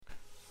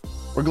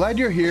We're glad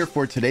you're here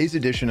for today's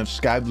edition of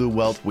Sky Blue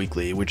Wealth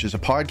Weekly, which is a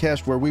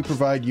podcast where we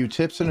provide you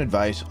tips and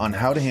advice on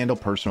how to handle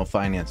personal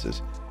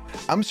finances.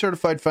 I'm a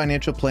certified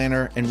financial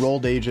planner,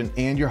 enrolled agent,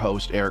 and your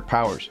host, Eric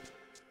Powers.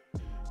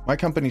 My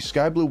company,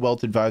 Sky Blue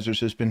Wealth Advisors,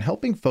 has been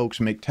helping folks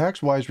make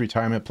tax-wise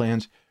retirement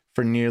plans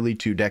for nearly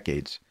 2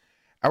 decades.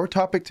 Our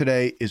topic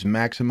today is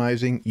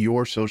maximizing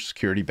your Social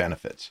Security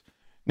benefits.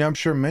 Now, I'm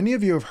sure many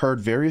of you have heard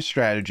various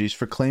strategies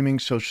for claiming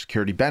Social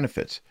Security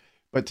benefits,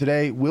 but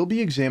today we'll be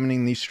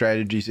examining these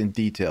strategies in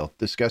detail,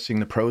 discussing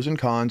the pros and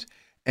cons,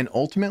 and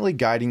ultimately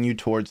guiding you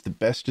towards the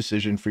best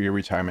decision for your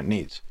retirement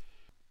needs.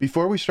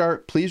 Before we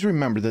start, please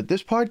remember that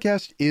this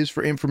podcast is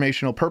for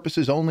informational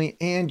purposes only,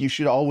 and you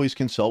should always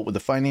consult with a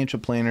financial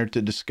planner to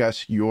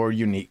discuss your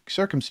unique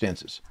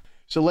circumstances.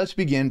 So let's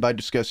begin by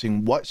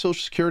discussing what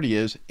Social Security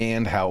is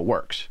and how it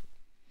works.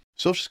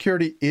 Social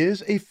Security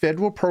is a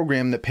federal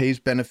program that pays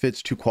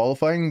benefits to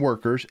qualifying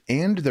workers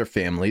and their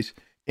families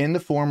in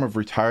the form of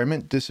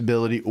retirement,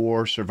 disability,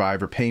 or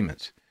survivor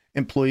payments.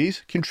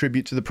 Employees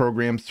contribute to the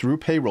program through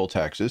payroll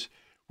taxes,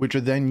 which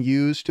are then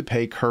used to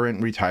pay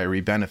current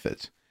retiree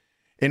benefits.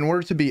 In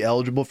order to be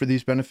eligible for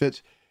these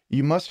benefits,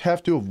 you must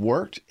have to have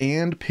worked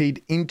and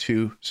paid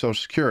into Social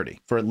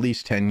Security for at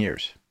least 10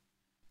 years.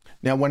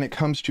 Now, when it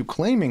comes to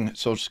claiming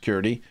Social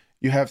Security,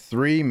 you have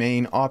 3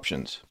 main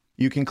options.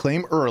 You can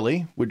claim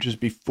early, which is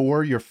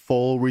before your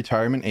full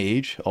retirement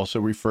age, also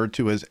referred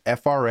to as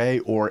FRA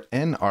or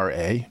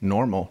NRA,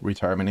 normal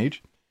retirement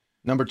age.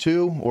 Number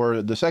 2,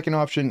 or the second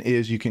option,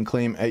 is you can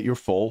claim at your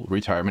full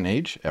retirement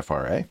age,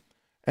 FRA.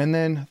 And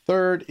then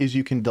third is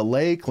you can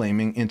delay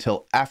claiming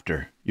until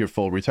after your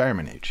full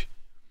retirement age.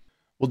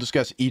 We'll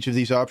discuss each of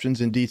these options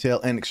in detail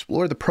and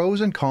explore the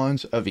pros and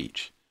cons of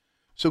each.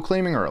 So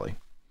claiming early.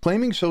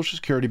 Claiming Social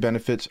Security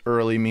benefits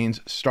early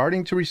means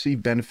starting to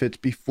receive benefits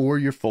before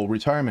your full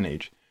retirement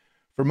age.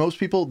 For most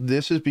people,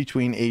 this is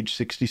between age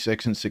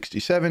 66 and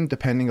 67,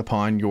 depending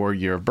upon your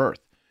year of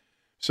birth.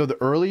 So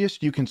the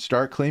earliest you can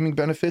start claiming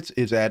benefits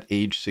is at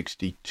age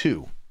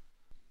 62.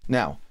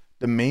 Now,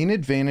 the main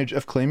advantage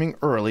of claiming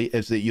early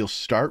is that you'll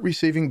start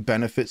receiving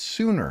benefits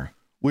sooner,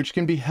 which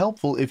can be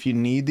helpful if you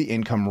need the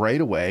income right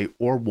away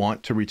or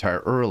want to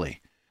retire early.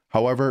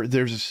 However,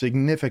 there's a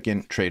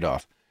significant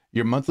trade-off.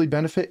 Your monthly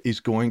benefit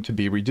is going to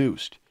be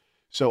reduced.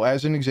 So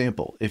as an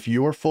example, if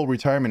your full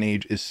retirement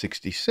age is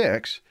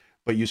 66,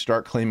 but you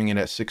start claiming it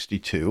at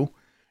 62,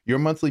 your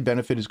monthly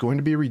benefit is going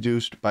to be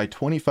reduced by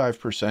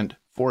 25%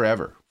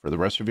 forever for the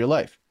rest of your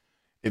life.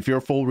 If your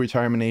full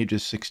retirement age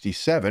is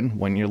 67,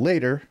 1 year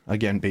later,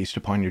 again based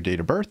upon your date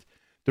of birth,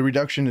 the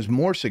reduction is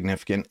more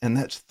significant, and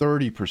that's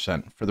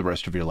 30% for the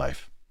rest of your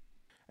life.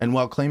 And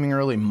while claiming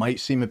early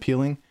might seem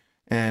appealing,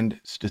 and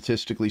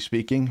statistically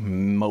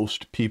speaking,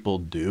 most people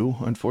do,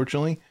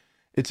 unfortunately,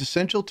 it's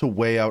essential to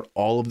weigh out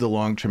all of the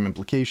long-term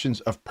implications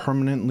of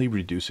permanently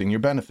reducing your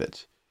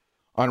benefits.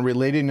 On a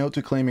related note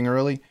to claiming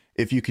early,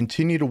 if you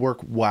continue to work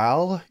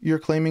while you're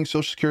claiming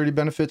Social Security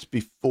benefits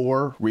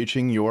before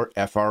reaching your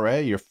FRA,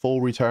 your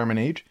full retirement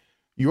age,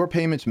 your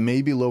payments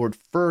may be lowered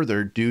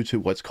further due to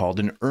what's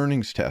called an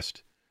earnings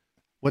test.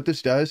 What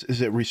this does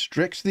is it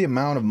restricts the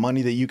amount of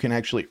money that you can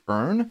actually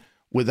earn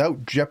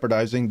without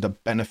jeopardizing the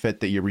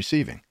benefit that you're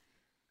receiving.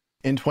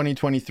 In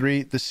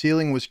 2023, the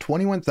ceiling was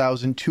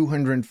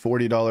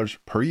 $21,240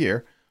 per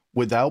year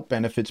without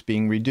benefits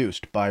being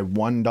reduced by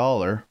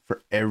 $1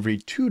 for every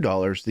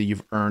 $2 that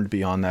you've earned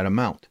beyond that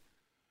amount.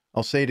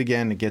 I'll say it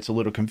again, it gets a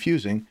little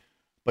confusing,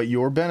 but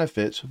your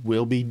benefits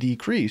will be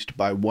decreased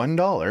by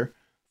 $1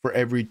 for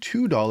every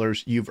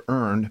 $2 you've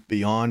earned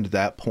beyond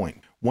that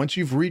point. Once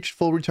you've reached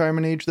full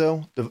retirement age,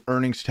 though, the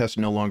earnings test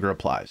no longer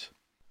applies.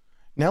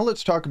 Now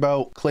let's talk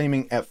about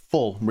claiming at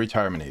full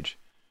retirement age.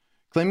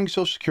 Claiming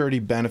Social Security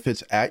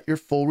benefits at your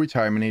full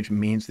retirement age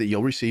means that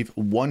you'll receive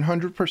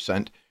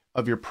 100%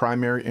 of your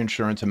primary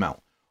insurance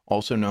amount,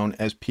 also known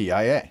as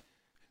PIA.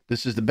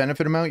 This is the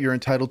benefit amount you're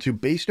entitled to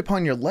based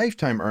upon your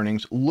lifetime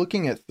earnings,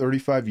 looking at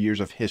 35 years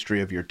of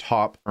history of your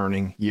top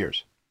earning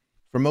years.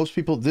 For most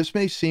people, this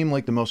may seem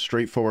like the most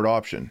straightforward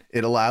option.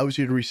 It allows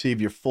you to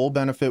receive your full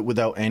benefit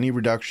without any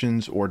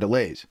reductions or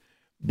delays.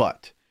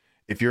 But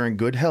if you're in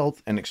good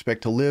health and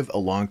expect to live a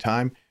long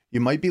time, you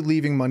might be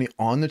leaving money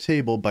on the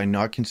table by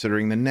not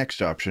considering the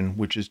next option,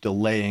 which is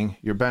delaying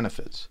your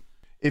benefits.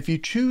 If you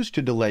choose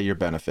to delay your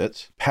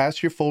benefits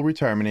past your full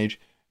retirement age,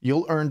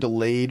 you'll earn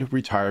delayed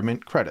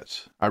retirement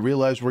credits. I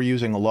realize we're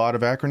using a lot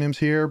of acronyms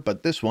here,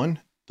 but this one,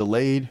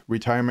 delayed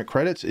retirement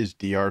credits, is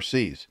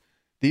DRCs.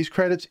 These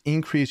credits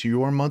increase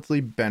your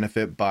monthly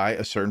benefit by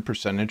a certain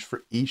percentage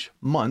for each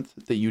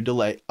month that you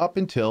delay up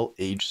until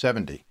age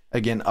 70.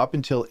 Again, up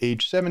until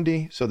age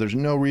 70, so there's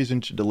no reason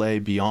to delay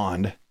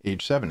beyond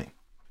age 70.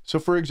 So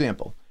for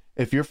example,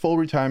 if your full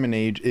retirement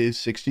age is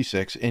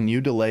 66 and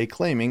you delay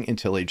claiming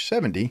until age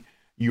 70,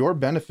 your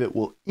benefit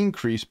will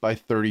increase by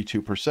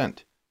 32%.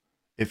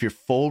 If your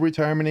full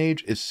retirement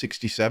age is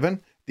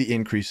 67, the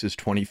increase is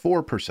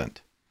 24%.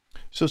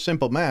 So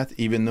simple math,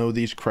 even though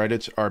these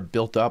credits are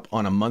built up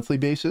on a monthly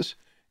basis,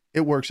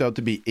 it works out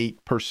to be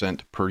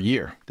 8% per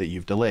year that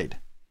you've delayed.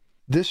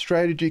 This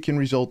strategy can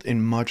result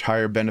in much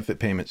higher benefit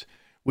payments.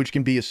 which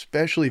can be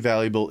especially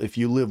valuable if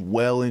you live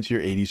well into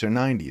your 80s or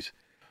 90s.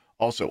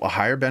 Also, a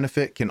higher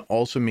benefit can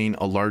also mean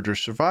a larger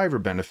survivor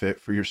benefit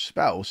for your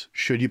spouse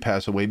should you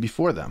pass away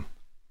before them.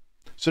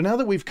 So now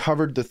that we've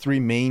covered the three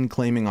main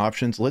claiming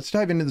options, let's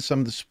dive into some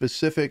of the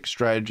specific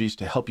strategies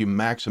to help you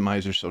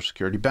maximize your Social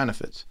Security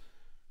benefits.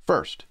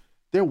 First,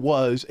 there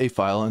was a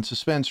file and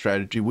suspend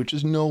strategy, which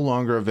is no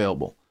longer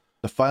available.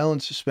 The file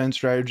and suspend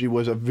strategy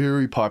was a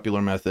very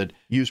popular method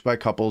used by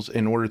couples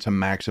in order to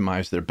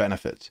maximize their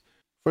benefits.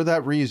 For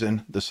that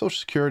reason, the Social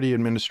Security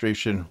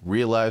Administration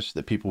realized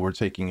that people were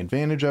taking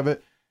advantage of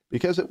it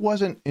because it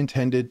wasn't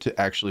intended to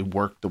actually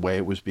work the way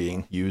it was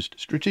being used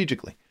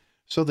strategically.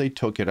 So they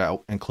took it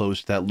out and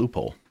closed that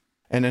loophole.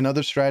 And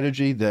another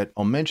strategy that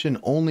I'll mention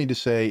only to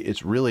say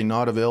it's really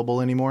not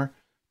available anymore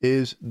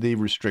is the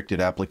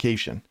restricted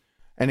application.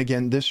 And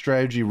again, this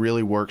strategy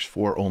really works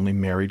for only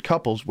married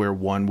couples where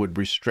one would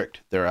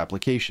restrict their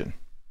application.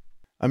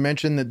 I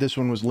mentioned that this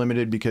one was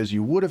limited because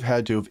you would have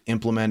had to have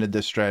implemented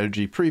this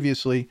strategy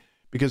previously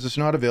because it's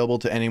not available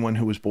to anyone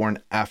who was born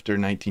after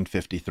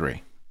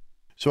 1953.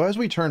 So as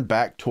we turn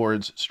back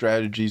towards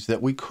strategies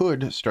that we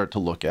could start to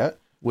look at,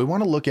 we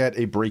want to look at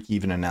a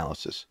break-even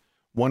analysis.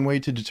 One way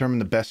to determine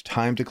the best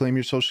time to claim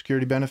your Social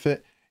Security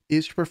benefit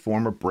is to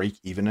perform a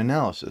break-even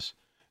analysis.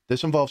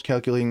 This involves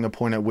calculating the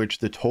point at which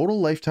the total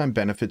lifetime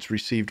benefits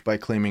received by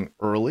claiming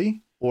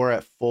early or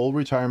at full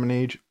retirement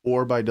age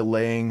or by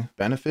delaying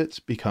benefits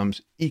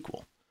becomes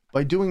equal.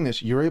 By doing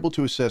this, you're able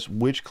to assess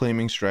which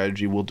claiming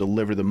strategy will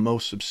deliver the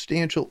most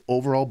substantial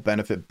overall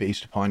benefit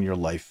based upon your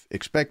life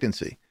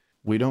expectancy.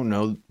 We don't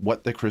know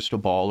what the crystal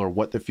ball or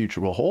what the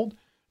future will hold,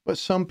 but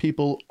some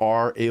people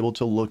are able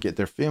to look at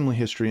their family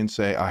history and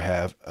say, I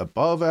have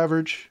above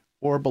average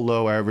or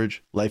below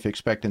average life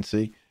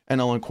expectancy, and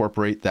I'll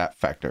incorporate that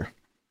factor.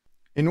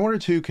 In order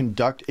to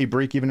conduct a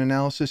break-even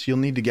analysis, you'll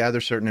need to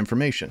gather certain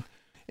information,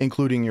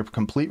 including your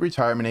complete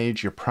retirement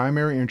age, your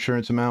primary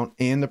insurance amount,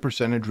 and the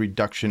percentage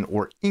reduction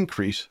or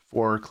increase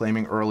for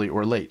claiming early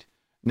or late.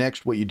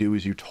 Next, what you do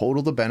is you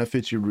total the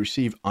benefits you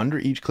receive under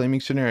each claiming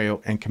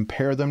scenario and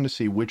compare them to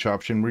see which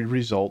option will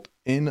result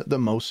in the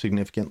most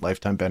significant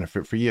lifetime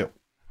benefit for you.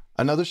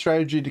 Another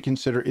strategy to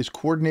consider is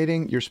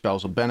coordinating your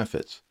spousal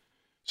benefits.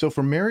 So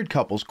for married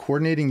couples,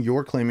 coordinating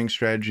your claiming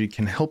strategy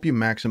can help you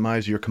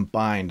maximize your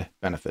combined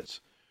benefits.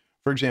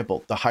 For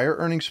example, the higher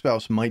earning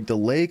spouse might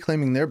delay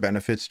claiming their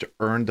benefits to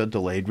earn the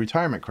delayed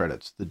retirement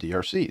credits, the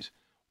DRCs,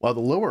 while the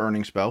lower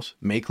earning spouse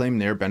may claim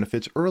their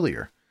benefits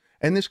earlier.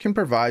 And this can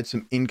provide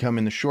some income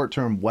in the short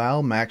term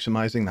while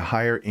maximizing the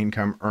higher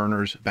income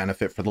earners'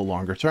 benefit for the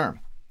longer term.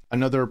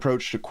 Another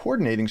approach to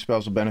coordinating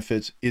spousal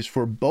benefits is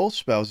for both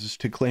spouses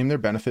to claim their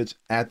benefits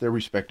at their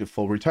respective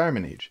full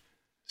retirement age.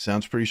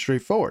 Sounds pretty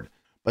straightforward,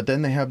 but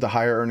then they have the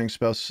higher earning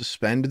spouse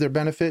suspend their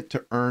benefit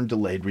to earn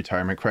delayed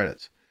retirement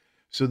credits.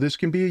 So this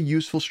can be a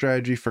useful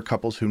strategy for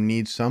couples who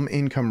need some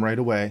income right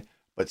away,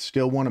 but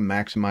still want to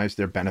maximize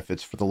their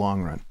benefits for the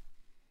long run.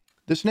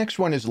 This next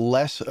one is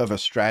less of a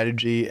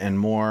strategy and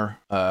more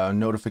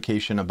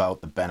notification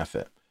about the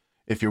benefit.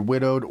 If you're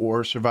widowed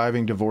or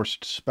surviving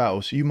divorced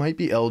spouse, you might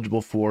be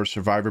eligible for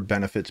survivor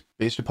benefits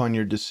based upon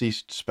your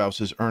deceased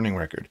spouse's earning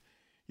record.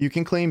 You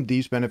can claim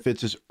these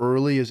benefits as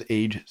early as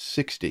age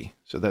 60,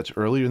 so that's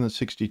earlier than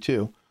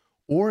 62,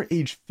 or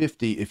age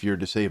 50 if you're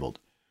disabled.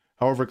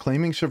 However,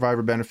 claiming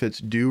survivor benefits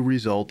do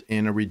result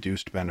in a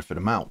reduced benefit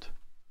amount.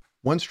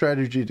 One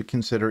strategy to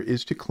consider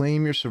is to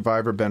claim your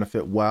survivor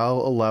benefit while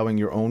allowing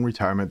your own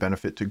retirement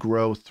benefit to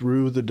grow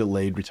through the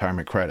delayed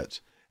retirement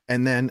credits.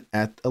 And then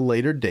at a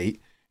later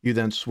date, you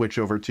then switch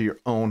over to your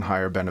own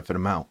higher benefit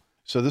amount.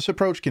 So this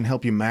approach can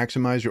help you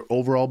maximize your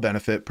overall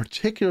benefit,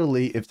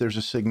 particularly if there's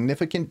a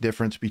significant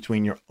difference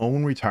between your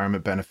own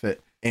retirement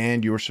benefit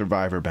and your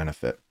survivor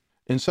benefit.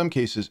 In some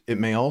cases, it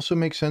may also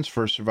make sense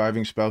for a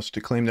surviving spouse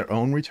to claim their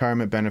own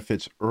retirement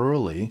benefits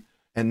early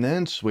and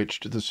then switch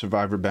to the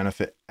survivor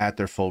benefit at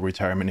their full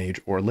retirement age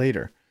or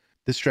later.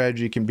 This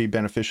strategy can be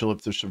beneficial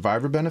if the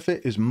survivor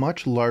benefit is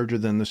much larger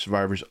than the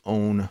survivor's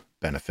own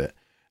benefit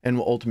and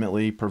will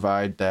ultimately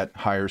provide that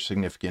higher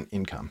significant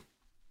income.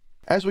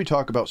 As we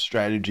talk about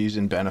strategies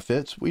and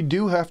benefits, we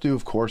do have to,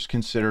 of course,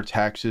 consider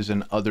taxes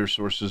and other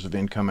sources of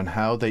income and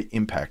how they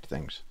impact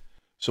things.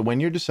 So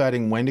when you're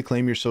deciding when to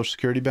claim your Social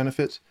Security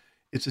benefits,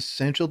 it's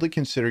essential to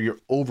consider your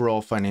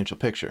overall financial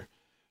picture.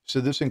 So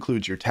this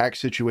includes your tax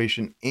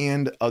situation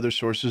and other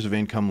sources of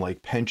income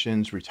like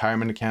pensions,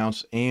 retirement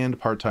accounts, and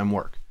part-time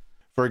work.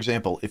 For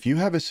example, if you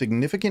have a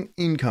significant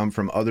income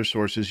from other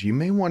sources, you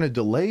may want to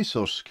delay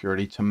Social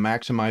Security to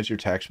maximize your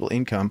taxable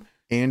income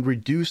and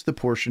reduce the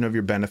portion of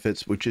your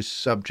benefits which is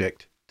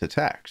subject to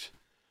tax.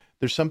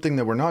 There's something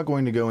that we're not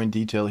going to go in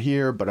detail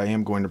here, but I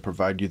am going to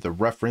provide you the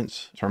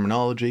reference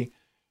terminology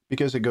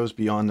because it goes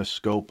beyond the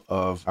scope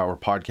of our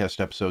podcast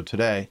episode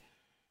today.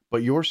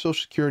 But your Social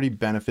Security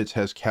benefits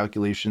has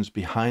calculations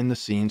behind the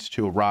scenes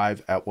to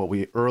arrive at what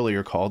we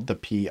earlier called the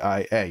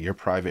PIA, your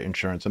private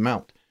insurance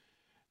amount.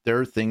 There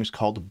are things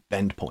called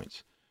bend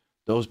points.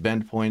 Those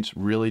bend points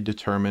really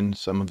determine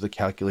some of the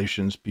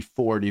calculations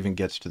before it even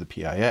gets to the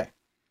PIA.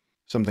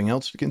 Something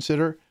else to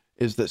consider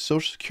is that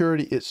Social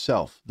Security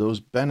itself, those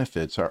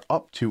benefits are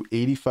up to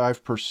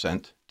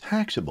 85%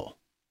 taxable.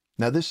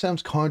 Now, this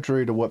sounds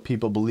contrary to what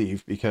people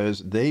believe because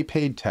they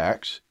paid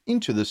tax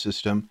into the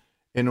system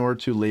in order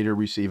to later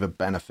receive a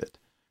benefit.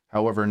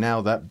 However,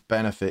 now that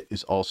benefit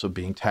is also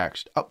being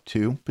taxed up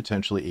to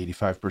potentially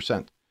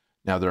 85%.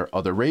 Now, there are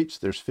other rates.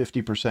 There's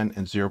 50%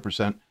 and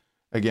 0%.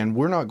 Again,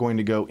 we're not going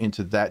to go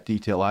into that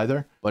detail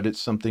either, but it's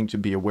something to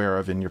be aware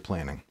of in your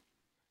planning.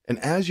 And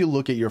as you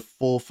look at your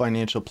full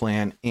financial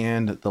plan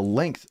and the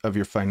length of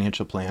your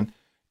financial plan,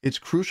 it's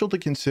crucial to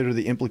consider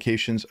the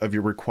implications of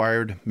your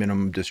required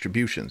minimum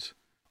distributions.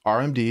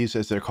 RMDs,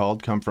 as they're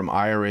called, come from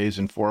IRAs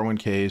and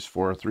 401ks,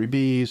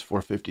 403bs,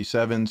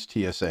 457s,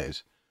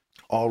 TSAs,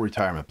 all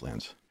retirement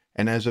plans.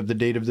 And as of the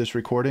date of this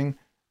recording,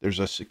 there's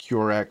a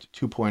Secure Act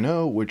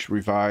 2.0, which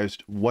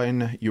revised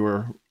when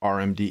your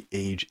RMD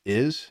age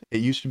is. It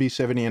used to be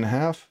 70 and a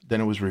half,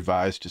 then it was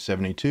revised to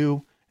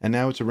 72, and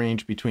now it's a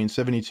range between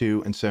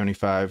 72 and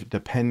 75,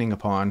 depending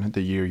upon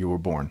the year you were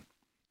born.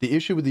 The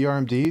issue with the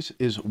RMDs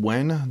is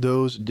when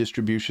those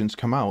distributions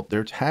come out,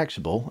 they're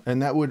taxable,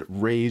 and that would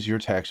raise your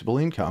taxable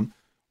income,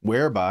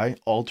 whereby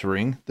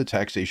altering the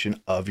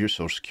taxation of your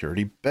Social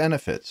Security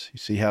benefits. You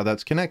see how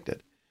that's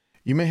connected?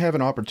 You may have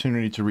an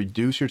opportunity to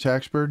reduce your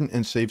tax burden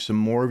and save some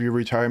more of your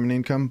retirement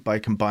income by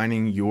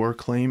combining your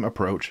claim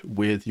approach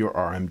with your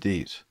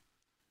RMDs.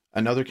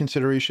 Another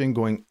consideration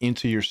going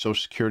into your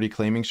Social Security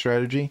claiming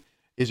strategy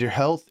is your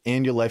health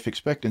and your life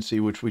expectancy,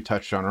 which we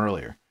touched on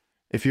earlier.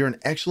 If you're in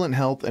excellent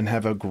health and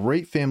have a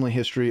great family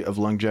history of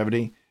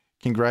longevity,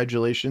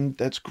 congratulations,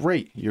 that's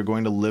great. You're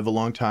going to live a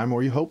long time,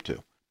 or you hope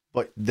to.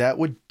 But that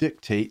would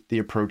dictate the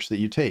approach that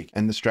you take,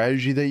 and the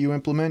strategy that you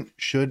implement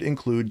should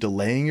include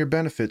delaying your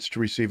benefits to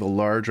receive a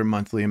larger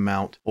monthly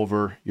amount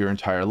over your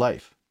entire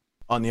life.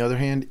 On the other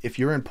hand, if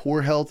you're in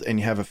poor health and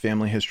you have a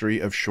family history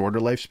of shorter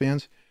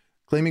lifespans,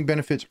 claiming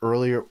benefits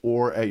earlier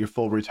or at your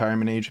full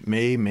retirement age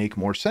may make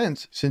more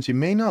sense, since you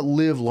may not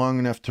live long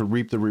enough to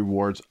reap the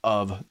rewards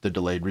of the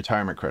delayed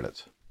retirement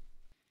credits.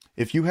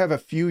 If you have a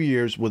few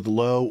years with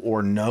low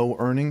or no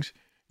earnings,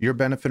 your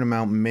benefit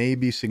amount may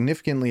be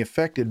significantly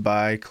affected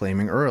by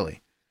claiming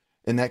early.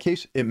 In that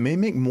case, it may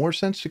make more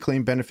sense to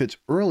claim benefits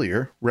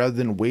earlier rather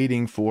than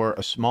waiting for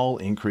a small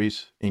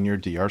increase in your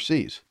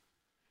DRCs.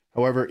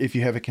 However, if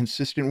you have a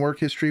consistent work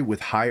history with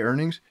high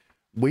earnings,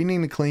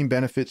 waiting to claim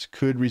benefits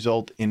could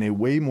result in a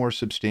way more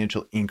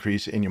substantial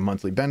increase in your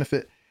monthly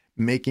benefit,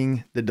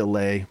 making the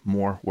delay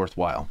more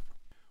worthwhile.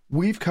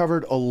 We've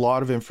covered a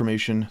lot of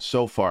information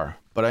so far,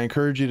 but I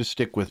encourage you to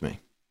stick with me.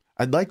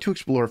 I'd like to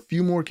explore a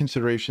few more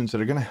considerations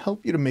that are going to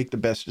help you to make the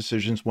best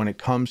decisions when it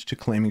comes to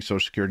claiming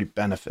Social Security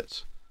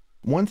benefits.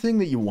 One thing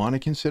that you want to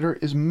consider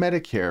is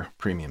Medicare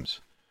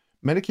premiums.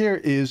 Medicare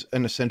is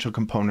an essential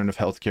component of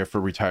healthcare for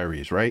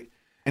retirees, right?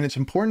 And it's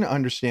important to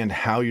understand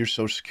how your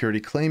Social Security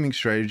claiming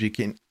strategy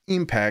can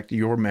impact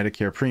your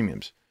Medicare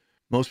premiums.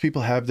 Most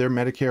people have their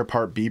Medicare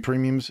Part B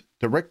premiums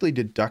directly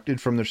deducted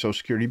from their Social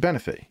Security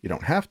benefit. You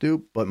don't have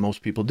to, but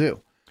most people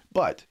do.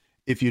 But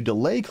if you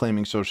delay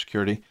claiming Social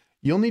Security,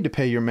 you'll need to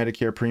pay your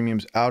Medicare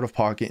premiums out of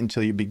pocket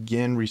until you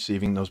begin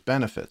receiving those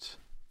benefits.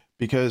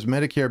 Because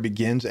Medicare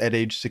begins at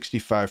age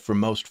 65 for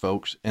most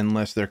folks,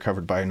 unless they're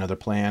covered by another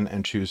plan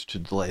and choose to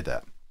delay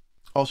that.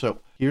 Also,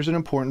 here's an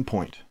important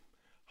point.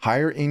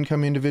 Higher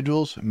income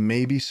individuals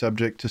may be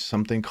subject to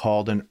something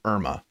called an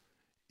IRMAA,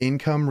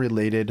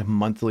 Income-Related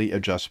Monthly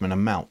Adjustment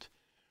Amount,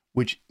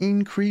 which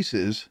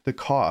increases the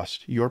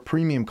cost, your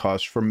premium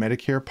cost for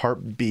Medicare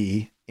Part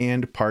B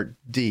and Part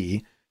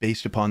D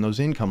based upon those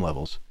income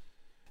levels.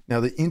 Now,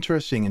 the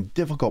interesting and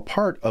difficult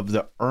part of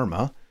the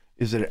IRMAA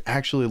is that it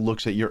actually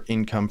looks at your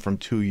income from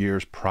 2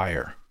 years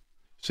prior.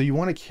 So you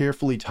want to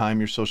carefully time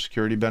your Social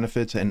Security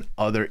benefits and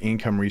other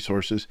income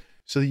resources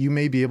so that you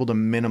may be able to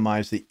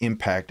minimize the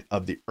impact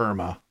of the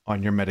IRMAA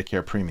on your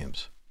Medicare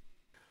premiums.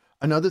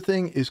 Another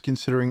thing is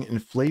considering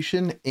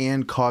inflation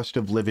and cost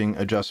of living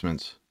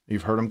adjustments.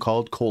 You've heard them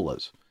called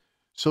COLAs.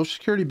 Social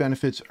Security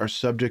benefits are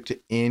subject to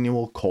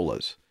annual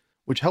COLAs,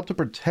 which help to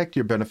protect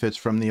your benefits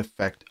from the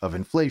effect of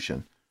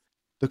inflation.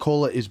 The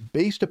COLA is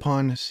based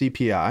upon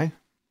CPI.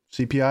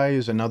 CPI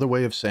is another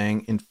way of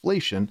saying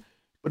inflation,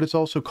 but it's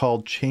also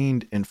called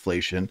chained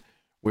inflation,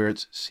 where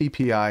it's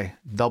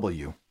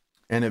CPIW,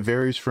 and it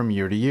varies from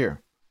year to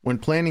year. When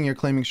planning your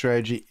claiming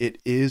strategy, it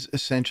is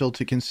essential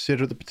to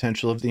consider the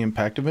potential of the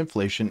impact of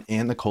inflation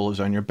and the COLAs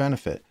on your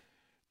benefit.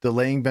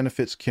 Delaying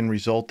benefits can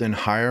result in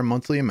higher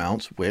monthly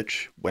amounts,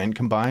 which, when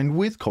combined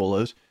with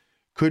COLAs,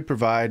 could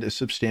provide a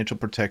substantial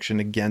protection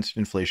against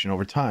inflation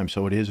over time,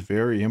 so it is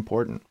very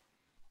important.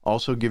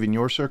 Also, given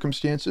your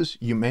circumstances,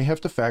 you may have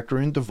to factor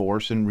in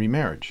divorce and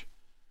remarriage.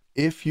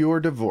 If you're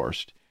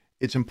divorced,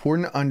 it's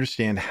important to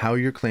understand how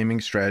your claiming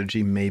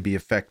strategy may be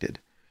affected.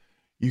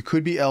 You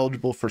could be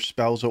eligible for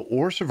spousal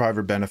or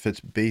survivor benefits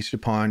based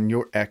upon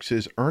your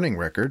ex's earning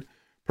record,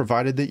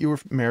 provided that you were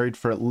married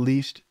for at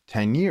least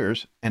 10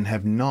 years and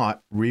have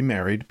not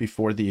remarried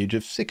before the age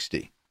of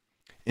 60.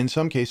 In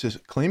some cases,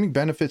 claiming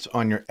benefits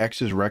on your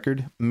ex's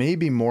record may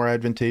be more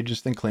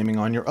advantageous than claiming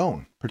on your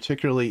own,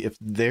 particularly if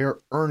their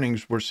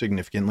earnings were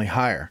significantly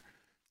higher.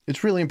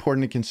 It's really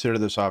important to consider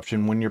this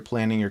option when you're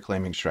planning your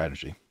claiming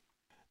strategy.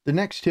 The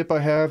next tip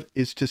I have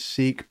is to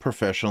seek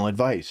professional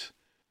advice.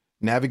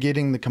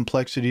 Navigating the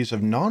complexities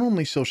of not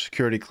only Social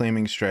Security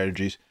claiming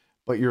strategies,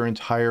 but your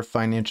entire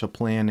financial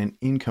plan and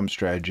income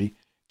strategy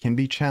can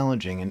be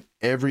challenging, and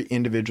every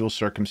individual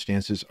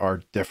circumstances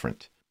are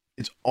different.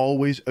 It's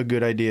always a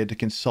good idea to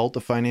consult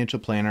a financial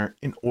planner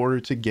in order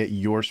to get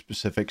your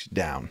specifics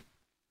down.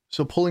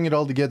 So pulling it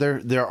all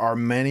together, there are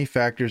many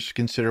factors to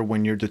consider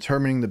when you're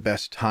determining the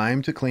best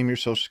time to claim your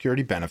Social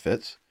Security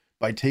benefits.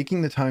 By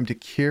taking the time to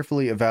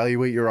carefully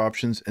evaluate your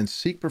options and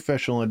seek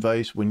professional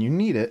advice when you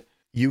need it,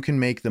 you can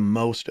make the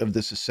most of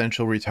this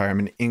essential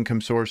retirement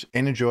income source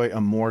and enjoy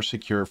a more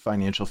secure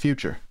financial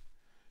future.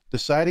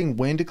 Deciding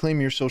when to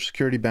claim your Social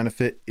Security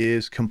benefit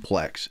is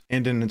complex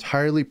and an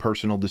entirely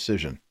personal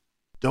decision.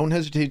 Don't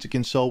hesitate to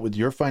consult with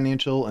your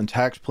financial and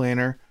tax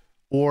planner,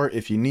 or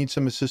if you need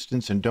some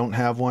assistance and don't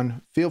have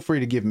one, feel free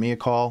to give me a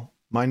call.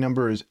 My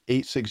number is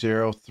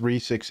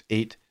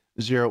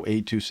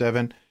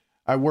 860-368-0827.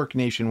 I work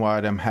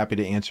nationwide. I'm happy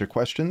to answer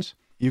questions.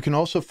 You can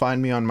also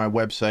find me on my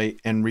website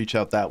and reach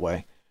out that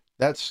way.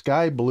 That's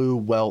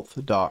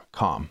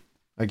skybluewealth.com.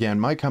 Again,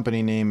 my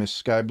company name is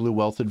Sky Blue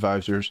Wealth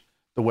Advisors.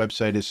 The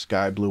website is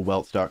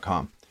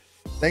skybluewealth.com.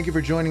 Thank you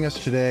for joining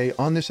us today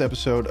on this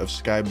episode of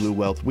Sky Blue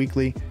Wealth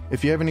Weekly.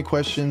 If you have any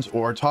questions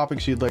or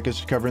topics you'd like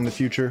us to cover in the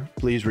future,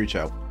 please reach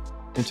out.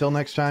 Until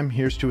next time,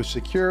 here's to a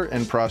secure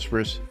and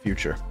prosperous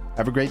future.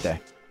 Have a great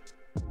day.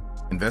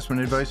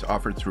 Investment advice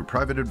offered through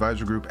Private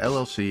Advisor Group,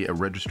 LLC, a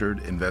registered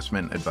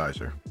investment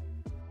advisor.